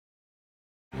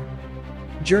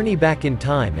Journey back in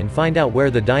time and find out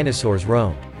where the dinosaurs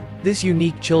roamed. This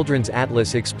unique children's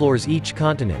atlas explores each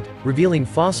continent, revealing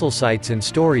fossil sites and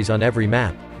stories on every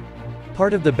map.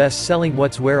 Part of the best-selling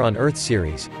What's Where on Earth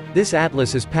series, this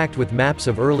atlas is packed with maps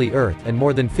of early Earth and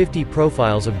more than 50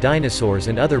 profiles of dinosaurs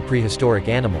and other prehistoric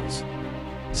animals.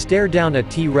 Stare down a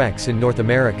T-Rex in North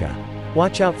America.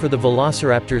 Watch out for the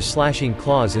Velociraptors slashing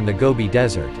claws in the Gobi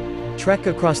Desert. Trek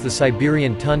across the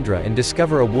Siberian tundra and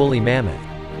discover a woolly mammoth.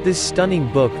 This stunning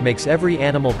book makes every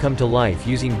animal come to life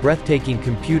using breathtaking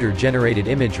computer-generated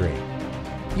imagery.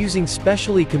 Using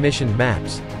specially commissioned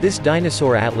maps, this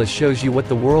dinosaur atlas shows you what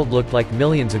the world looked like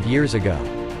millions of years ago.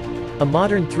 A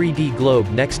modern 3D globe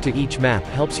next to each map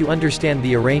helps you understand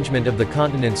the arrangement of the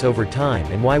continents over time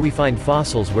and why we find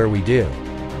fossils where we do.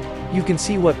 You can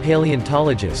see what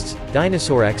paleontologists,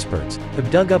 dinosaur experts, have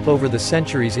dug up over the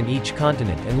centuries in each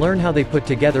continent and learn how they put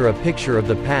together a picture of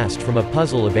the past from a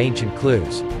puzzle of ancient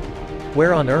clues.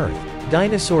 Where on Earth?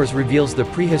 Dinosaurs reveals the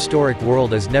prehistoric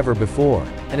world as never before,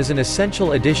 and is an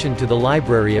essential addition to the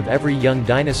library of every young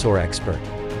dinosaur expert.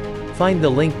 Find the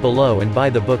link below and buy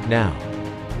the book now.